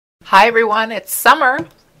Hi everyone, it's summer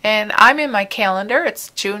and I'm in my calendar. It's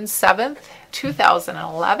June 7th,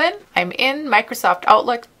 2011. I'm in Microsoft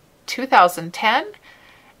Outlook 2010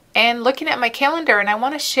 and looking at my calendar, and I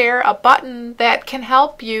want to share a button that can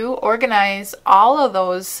help you organize all of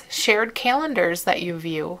those shared calendars that you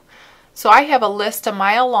view. So I have a list a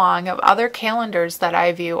mile long of other calendars that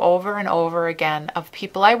I view over and over again of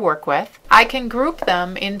people I work with. I can group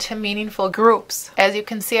them into meaningful groups. As you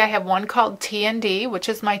can see, I have one called T&D, which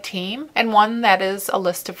is my team, and one that is a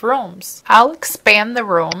list of rooms. I'll expand the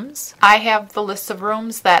rooms. I have the list of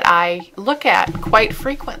rooms that I look at quite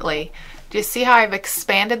frequently. Do you see how I've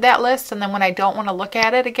expanded that list, and then when I don't want to look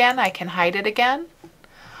at it again, I can hide it again?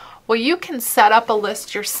 Well, you can set up a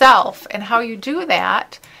list yourself, and how you do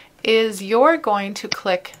that is you're going to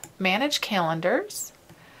click Manage Calendars,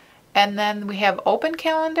 and then we have Open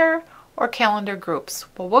Calendar or Calendar Groups.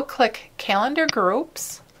 Well, we'll click Calendar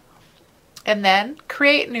Groups and then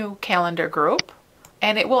Create New Calendar Group,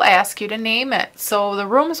 and it will ask you to name it. So the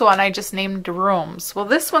Rooms one, I just named Rooms. Well,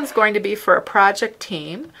 this one's going to be for a project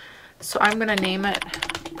team, so I'm going to name it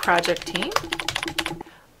Project Team.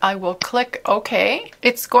 I will click OK.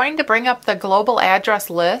 It's going to bring up the global address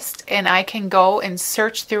list, and I can go and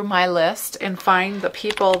search through my list and find the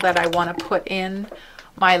people that I want to put in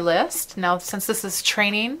my list. Now, since this is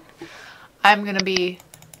training, I'm going to be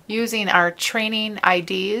using our training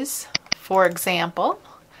IDs, for example.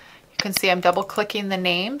 You can see I'm double clicking the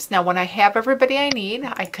names. Now when I have everybody I need,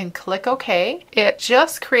 I can click OK. It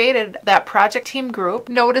just created that project team group.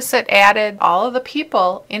 Notice it added all of the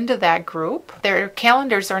people into that group. Their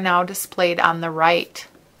calendars are now displayed on the right.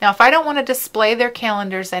 Now if I don't want to display their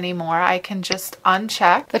calendars anymore, I can just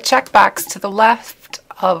uncheck the checkbox to the left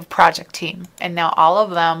of project team, and now all of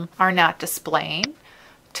them are not displaying.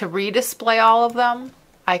 To redisplay all of them,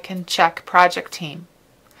 I can check project team.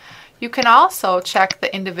 You can also check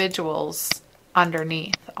the individuals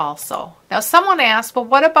underneath also. Now someone asked, well,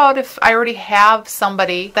 what about if I already have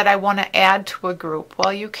somebody that I want to add to a group?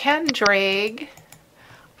 Well, you can drag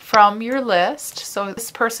from your list. So this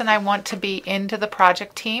person I want to be into the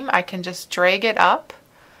project team, I can just drag it up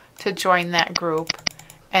to join that group,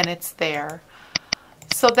 and it's there.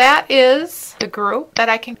 So that is the group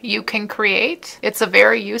that you can create. It's a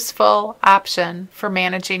very useful option for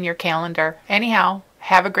managing your calendar. Anyhow,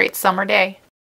 have a great summer day.